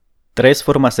Tres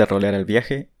formas de rolear el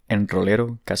viaje en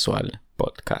Rolero Casual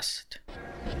Podcast.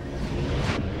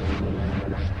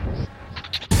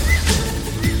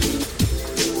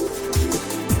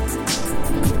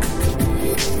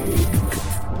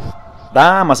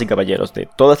 Damas y caballeros de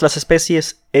todas las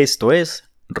especies, esto es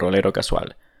Rolero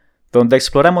Casual, donde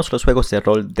exploramos los juegos de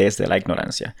rol desde la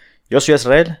ignorancia. Yo soy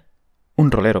Israel, un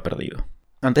rolero perdido.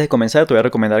 Antes de comenzar te voy a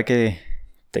recomendar que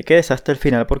te quedes hasta el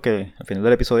final porque al final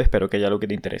del episodio espero que haya algo que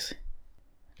te interese.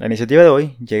 La iniciativa de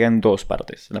hoy llega en dos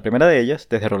partes. La primera de ellas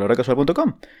desde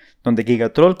rolerocasual.com, donde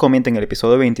Gigatroll comenta en el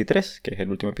episodio 23, que es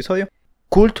el último episodio,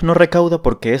 Cult no recauda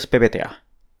porque es PBTA,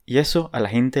 y eso a la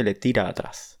gente le tira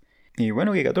atrás. Y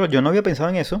bueno, Gigatroll, yo no había pensado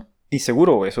en eso, y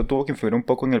seguro eso tuvo que influir un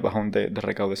poco en el bajón de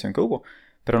recaudación que hubo.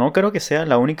 Pero no creo que sea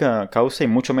la única causa, y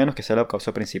mucho menos que sea la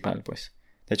causa principal, pues.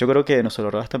 De hecho creo que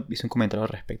Nosotros hasta hizo un comentario al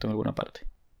respecto en alguna parte.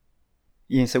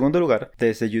 Y en segundo lugar,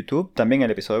 desde YouTube, también el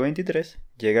episodio 23,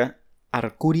 llega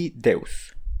Arcuri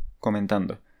Deus,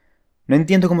 comentando: no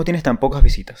entiendo cómo tienes tan pocas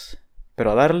visitas,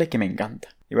 pero a darle que me encanta.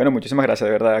 Y bueno, muchísimas gracias,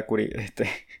 de verdad, Arcuri. De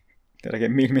verdad que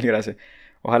mil gracias.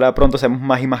 Ojalá pronto seamos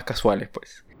más y más casuales,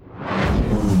 pues.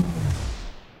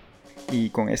 Y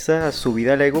con esa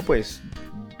subida al ego, pues,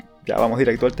 ya vamos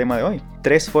directo al tema de hoy.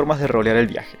 3 formas de rolear el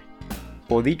viaje.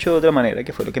 O dicho de otra manera,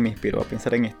 que fue lo que me inspiró a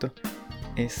pensar en esto,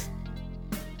 es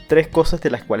 3 cosas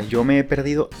de las cuales yo me he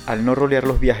perdido al no rolear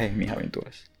los viajes en mis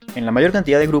aventuras. En la mayor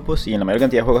cantidad de grupos y en la mayor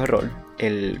cantidad de juegos de rol,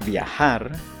 el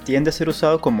viajar tiende a ser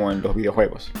usado como en los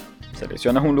videojuegos.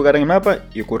 Seleccionas un lugar en el mapa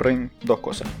y ocurren 2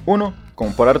 cosas. 1,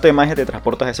 como por arte de magia te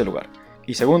transportas a ese lugar.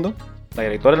 Y segundo, la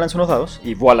directora lanza unos dados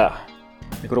y ¡voilá!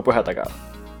 El grupo es atacado.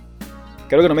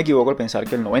 Creo que no me equivoco al pensar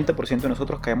que el 90% de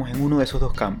nosotros caemos en uno de esos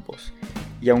 2 campos.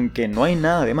 Y aunque no hay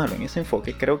nada de malo en ese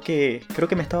enfoque, creo que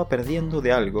me estaba perdiendo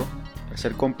de algo al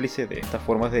ser cómplice de estas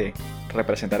formas de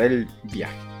representar el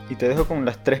viaje. Y te dejo con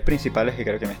las 3 principales que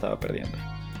creo que me estaba perdiendo.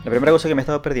 La primera cosa que me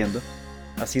estaba perdiendo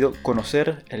ha sido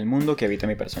conocer el mundo que habita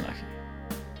mi personaje.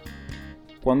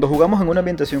 Cuando jugamos en una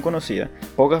ambientación conocida,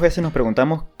 pocas veces nos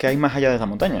preguntamos qué hay más allá de esa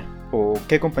montaña, o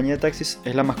qué compañía de taxis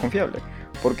es la más confiable,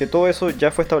 porque todo eso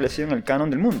ya fue establecido en el canon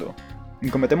del mundo. Y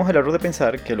cometemos el error de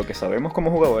pensar que lo que sabemos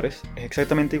como jugadores es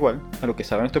exactamente igual a lo que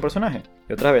sabe nuestro personaje.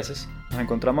 Y otras veces nos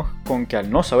encontramos con que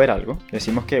al no saber algo,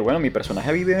 decimos que bueno, mi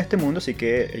personaje vive en este mundo, así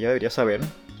que ella debería saber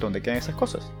dónde quedan esas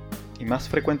cosas. Y más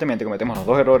frecuentemente cometemos los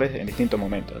 2 errores en distintos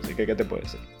momentos, así que ¿qué te puedo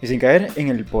decir? Y sin caer en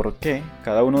el por qué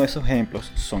cada uno de esos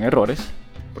ejemplos son errores,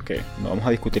 porque no vamos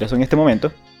a discutir eso en este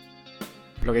momento,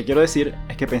 lo que quiero decir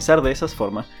es que pensar de esas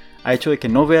formas ha hecho de que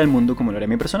no vea el mundo como lo haría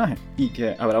mi personaje, y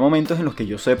que habrá momentos en los que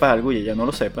yo sepa algo y ella no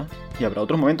lo sepa, y habrá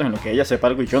otros momentos en los que ella sepa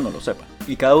algo y yo no lo sepa.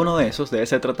 Y cada uno de esos debe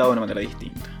ser tratado de una manera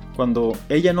distinta. Cuando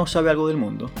ella no sabe algo del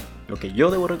mundo, lo que yo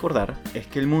debo recordar es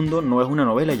que el mundo no es una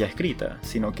novela ya escrita,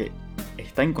 sino que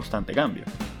está en constante cambio,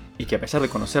 y que a pesar de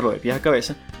conocerlo de pies a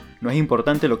cabeza, no es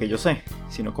importante lo que yo sé,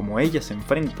 sino cómo ella se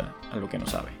enfrenta a lo que no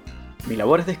sabe. Mi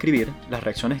labor es describir las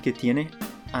reacciones que tiene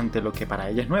ante lo que para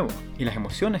ella es nuevo, y las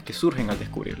emociones que surgen al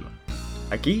descubrirlo.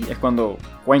 Aquí es cuando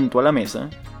cuento a la mesa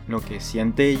lo que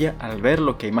siente ella al ver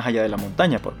lo que hay más allá de la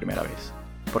montaña por primera vez.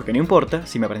 Porque no importa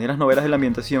si me aprendí las novelas de la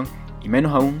ambientación, y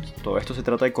menos aún, todo esto se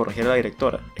trata de corregir a la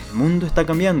directora. El mundo está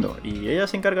cambiando, y ella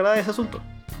se encargará de ese asunto.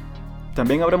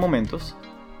 También habrá momentos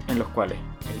en los cuales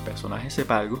el personaje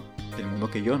sepa algo del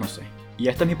mundo que yo no sé. Y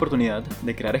esta es mi oportunidad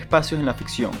de crear espacios en la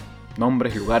ficción,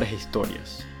 nombres, lugares e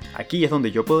historias. Aquí es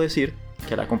donde yo puedo decir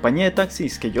que la compañía de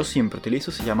taxis que yo siempre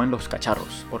utilizo se llaman Los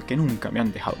Cacharros, porque nunca me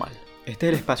han dejado mal. Este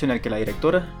es el espacio en el que la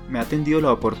directora me ha tendido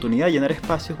la oportunidad de llenar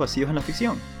espacios vacíos en la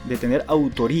ficción, de tener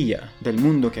autoría del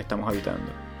mundo que estamos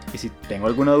habitando. Y si tengo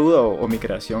alguna duda o mi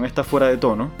creación está fuera de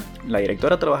tono, la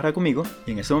directora trabajará conmigo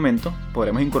y en ese momento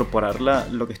podremos incorporar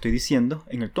lo que estoy diciendo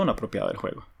en el tono apropiado del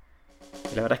juego.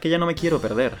 Y la verdad es que ya no me quiero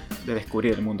perder de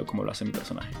descubrir el mundo como lo hace mi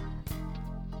personaje.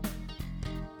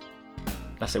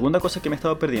 La segunda cosa que me he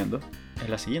estado perdiendo es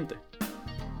la siguiente: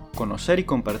 conocer y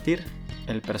compartir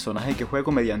el personaje que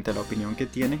juego mediante la opinión que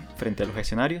tiene frente a los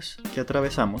escenarios que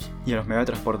atravesamos y a los medios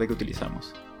de transporte que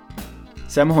utilizamos.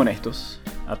 Seamos honestos,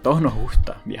 a todos nos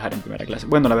gusta viajar en primera clase.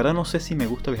 Bueno, la verdad no sé si me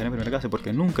gusta viajar en primera clase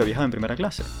porque nunca he viajado en primera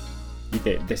clase. Y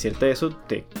decirte eso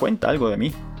te cuenta algo de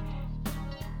mí.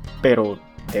 Pero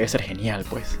debe ser genial,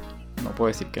 pues. No puedo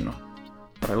decir que no.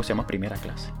 Por algo se llama primera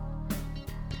clase.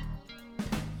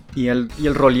 Y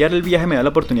el rolear el viaje me da la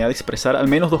oportunidad de expresar al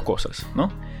menos 2 cosas,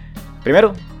 ¿no?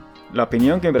 Primero, la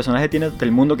opinión que mi personaje tiene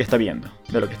del mundo que está viendo,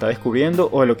 de lo que está descubriendo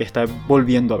o de lo que está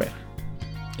volviendo a ver.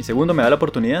 Y segundo, me da la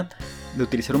oportunidad de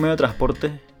utilizar un medio de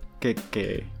transporte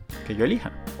que yo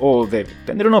elija. O de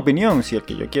tener una opinión si el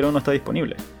que yo quiero no está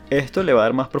disponible. esto le va a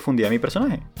dar más profundidad a mi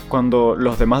personaje. Cuando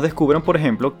los demás descubran, por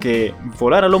ejemplo, que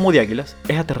volar a lomo de águilas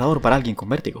es aterrador para alguien con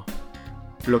vértigo.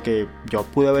 Lo que yo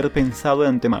pude haber pensado de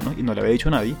antemano y no le había dicho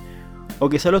a nadie. O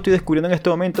quizá lo estoy descubriendo en este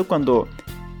momento cuando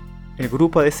el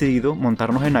grupo ha decidido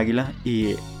montarnos en águilas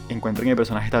y encuentro que mi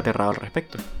personaje está aterrado al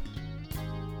respecto.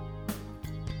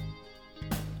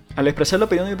 Al expresar la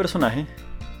opinión de mi personaje,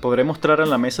 podré mostrar en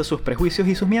la mesa sus prejuicios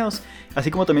y sus miedos, así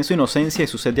como también su inocencia y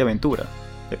su sed de aventura.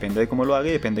 Depende de cómo lo haga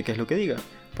y depende de qué es lo que diga.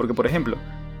 Porque, por ejemplo,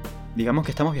 digamos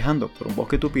que estamos viajando por un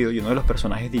bosque tupido y uno de los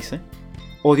personajes dice: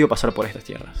 odio pasar por estas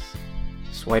tierras.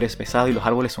 Su aire es pesado y los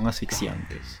árboles son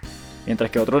asfixiantes. Mientras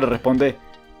que otro le responde: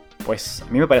 pues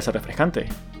a mí me parece refrescante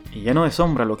y lleno de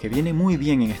sombra, lo que viene muy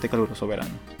bien en este caluroso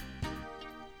verano.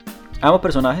 Ambos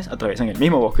personajes atraviesan el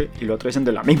mismo bosque y lo atraviesan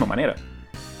de la misma manera,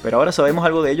 pero ahora sabemos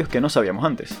algo de ellos que no sabíamos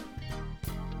antes.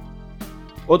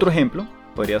 Otro ejemplo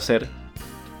podría ser,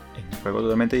 en un juego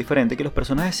totalmente diferente, que los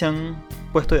personajes se han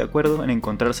puesto de acuerdo en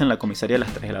encontrarse en la comisaría a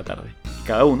las 3 de la tarde, y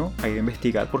cada uno ha ido a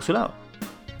investigar por su lado.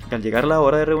 Y al llegar la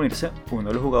hora de reunirse, uno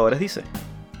de los jugadores dice: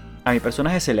 a mi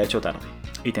personaje se le ha hecho tarde,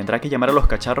 y tendrá que llamar a los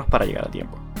cacharros para llegar a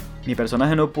tiempo. Mi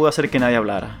personaje no pudo hacer que nadie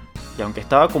hablara, y aunque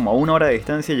estaba como a 1 hora de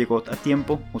distancia, llegó a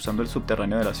tiempo usando el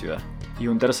subterráneo de la ciudad. Y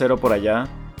un tercero por allá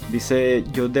dice: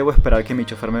 yo debo esperar que mi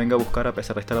chofer me venga a buscar a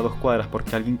pesar de estar a 2 cuadras,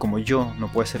 porque alguien como yo no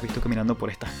puede ser visto caminando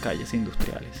por estas calles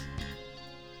industriales.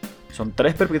 Son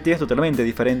 3 perspectivas totalmente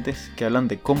diferentes que hablan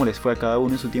de cómo les fue a cada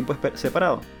uno en su tiempo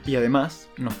separado, y además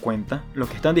nos cuenta lo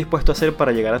que están dispuestos a hacer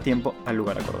para llegar a tiempo al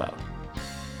lugar acordado.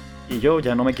 Y yo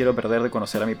ya no me quiero perder de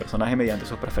conocer a mi personaje mediante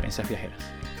sus preferencias viajeras.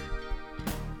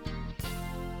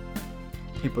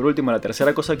 Y por último, la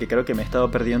tercera cosa que creo que me he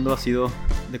estado perdiendo ha sido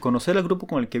de conocer al grupo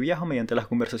con el que viajo mediante las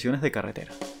conversaciones de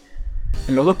carretera.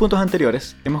 En los 2 puntos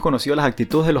anteriores hemos conocido las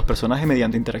actitudes de los personajes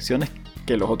mediante interacciones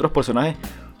que los otros personajes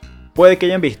puede que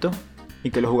hayan visto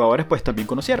y que los jugadores pues también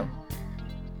conocieron.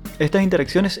 Estas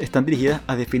interacciones están dirigidas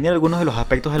a definir algunos de los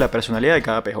aspectos de la personalidad de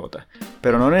cada PJ,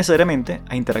 pero no necesariamente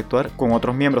a interactuar con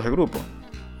otros miembros del grupo.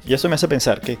 Y eso me hace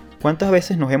pensar que ¿cuántas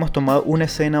veces nos hemos tomado una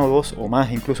escena o 2 o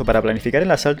más incluso para planificar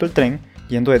el asalto al tren,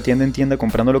 yendo de tienda en tienda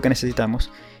comprando lo que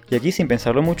necesitamos? Y aquí, sin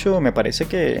pensarlo mucho, me parece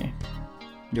que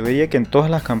yo diría que en todas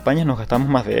las campañas nos gastamos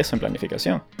más de eso en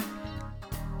planificación.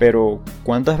 Pero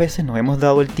 ¿cuántas veces nos hemos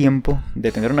dado el tiempo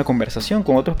de tener una conversación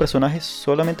con otros personajes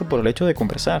solamente por el hecho de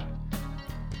conversar?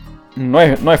 No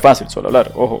es fácil solo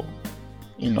hablar, ojo,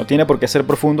 y no tiene por qué ser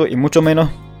profundo y mucho menos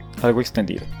algo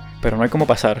extendido, pero no hay como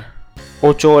pasar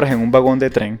 8 horas en un vagón de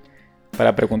tren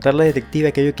para preguntarle al detective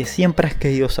aquello que siempre has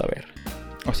querido saber,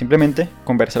 o simplemente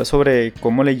conversar sobre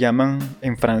cómo le llaman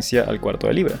en Francia al cuarto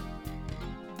de libra.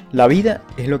 La vida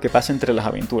es lo que pasa entre las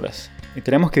aventuras, y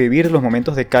tenemos que vivir los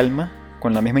momentos de calma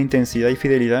con la misma intensidad y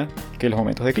fidelidad que los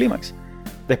momentos de clímax.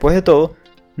 Después de todo,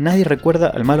 nadie recuerda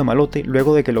al malo malote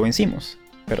luego de que lo vencimos,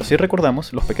 pero sí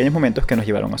recordamos los pequeños momentos que nos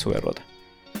llevaron a su derrota.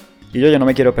 Y yo ya no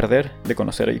me quiero perder de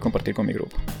conocer y compartir con mi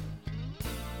grupo.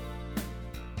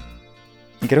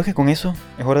 Y creo que con eso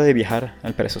es hora de viajar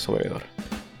al perezoso bebedor.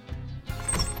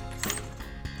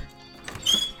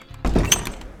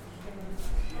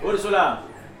 Úrsula,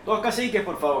 2 caciques,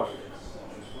 por favor.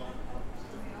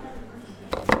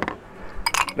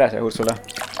 Gracias, Úrsula.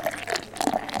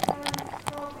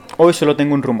 Hoy solo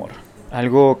tengo un rumor,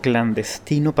 algo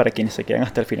clandestino para quienes se quedan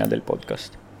hasta el final del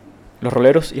podcast. Los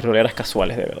roleros y roleras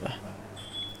casuales de verdad.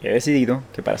 He decidido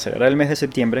que para celebrar el mes de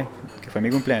septiembre, que fue mi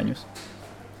cumpleaños,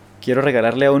 quiero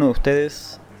regalarle a uno de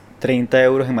ustedes 30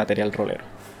 euros en material rolero.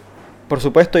 Por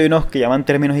supuesto hay unos que llaman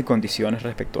términos y condiciones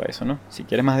respecto a eso, ¿no? Si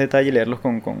quieres más detalle y leerlos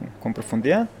con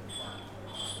profundidad,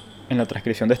 en la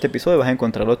transcripción de este episodio vas a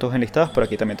encontrarlos todos enlistados, pero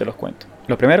aquí también te los cuento.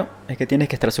 Lo primero es que tienes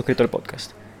que estar suscrito al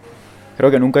podcast.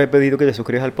 Creo que nunca he pedido que te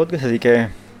suscribas al podcast, así que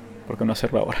 ¿por qué no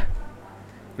hacerlo ahora?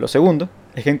 Lo segundo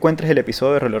es que encuentres el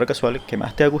episodio de Rolero Casual que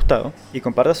más te ha gustado y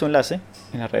compartas su enlace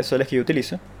en las redes sociales que yo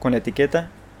utilizo con la etiqueta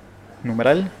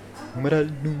numeral,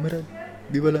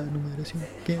 viva la numeración,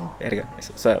 ¿qué? Verga,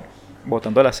 eso, o sea,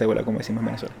 botando la cédula, como decimos en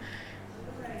Venezuela.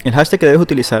 El hashtag que debes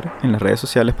utilizar en las redes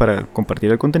sociales para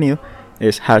compartir el contenido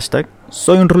es hashtag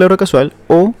soy un rolero casual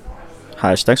o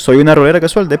hashtag soy una rolera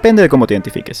casual, depende de cómo te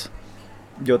identifiques.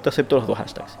 Yo te acepto los 2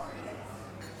 hashtags.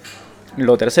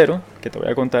 Lo tercero que te voy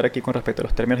a contar aquí con respecto a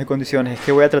los términos y condiciones es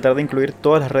que voy a tratar de incluir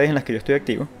todas las redes en las que yo estoy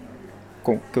activo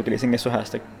que utilicen esos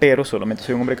hashtags, pero solamente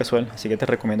soy un hombre casual, así que te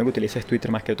recomiendo que utilices Twitter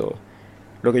más que todo.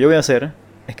 Lo que yo voy a hacer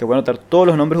es que voy a anotar todos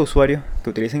los nombres de usuarios que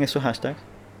utilicen esos hashtags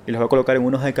y los voy a colocar en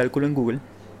una hoja de cálculo en Google,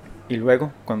 y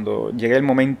luego, cuando llegue el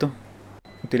momento,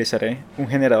 utilizaré un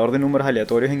generador de números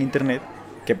aleatorios en internet,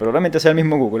 que probablemente sea el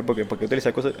mismo Google, porque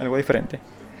utilizar algo diferente,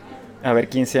 a ver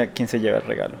quién se lleva el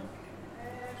regalo.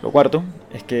 Lo cuarto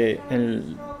es que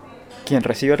quien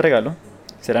recibe el regalo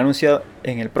será anunciado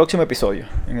en el próximo episodio,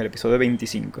 en el episodio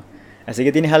 25. Así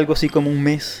que tienes algo así como un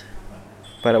mes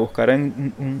para buscar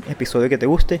un episodio que te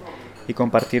guste y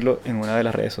compartirlo en una de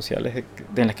las redes sociales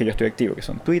en las que yo estoy activo, que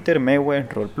son Twitter, Mewware,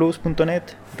 Rollplus.net,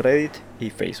 Reddit y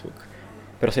Facebook.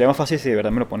 Pero sería más fácil si de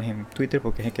verdad me lo pones en Twitter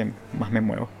porque es el que más me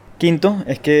muevo. Quinto,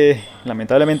 es que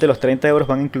lamentablemente los 30 euros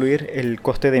van a incluir el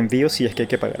coste de envío si es que hay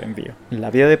que pagar envío.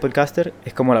 La vida de podcaster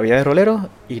es como la vida de rolero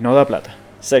y no da plata.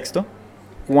 Sexto,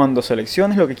 cuando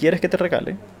selecciones lo que quieres que te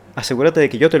regale, asegúrate de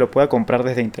que yo te lo pueda comprar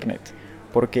desde internet.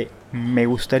 Porque me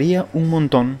gustaría un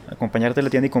montón acompañarte a la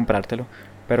tienda y comprártelo,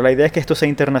 pero la idea es que esto sea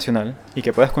internacional y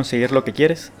que puedas conseguir lo que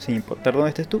quieres sin importar dónde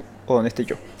estés tú o dónde esté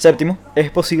yo. Séptimo,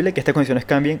 es posible que estas condiciones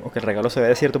cambien o que el regalo se vea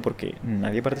desierto porque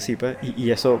nadie participa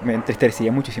y eso me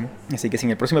entristecería muchísimo. Así que si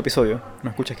en el próximo episodio no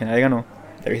escuchas que nadie ganó,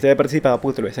 debiste haber participado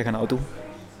porque te lo hubieses ganado tú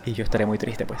y yo estaré muy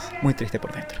triste, pues, muy triste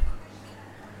por dentro.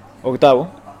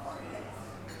 Octavo,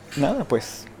 nada,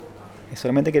 pues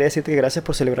solamente quería decirte que gracias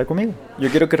por celebrar conmigo. Yo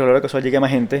quiero que Rolero Casual llegue a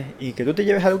más gente y que tú te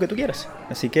lleves algo que tú quieras.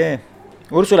 Así que,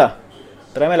 Úrsula,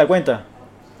 tráeme la cuenta,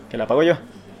 que la pago yo.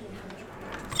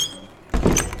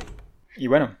 Y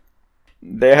bueno,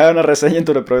 deja una reseña en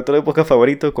tu reproductor de podcast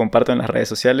favorito, compártelo en las redes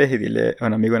sociales y dile a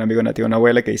un amigo, nativo, una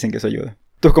abuela que dicen que eso ayuda.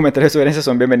 Tus comentarios y sugerencias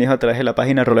son bienvenidos a través de la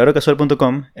página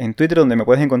rolerocasual.com, en Twitter donde me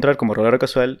puedes encontrar como Rolero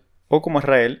Casual o como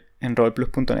Israel en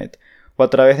rollplus.net o a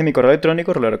través de mi correo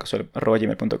electrónico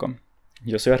rolerocasual@gmail.com.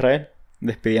 Yo soy Israel,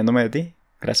 despidiéndome de ti.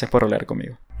 Gracias por rolear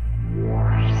conmigo.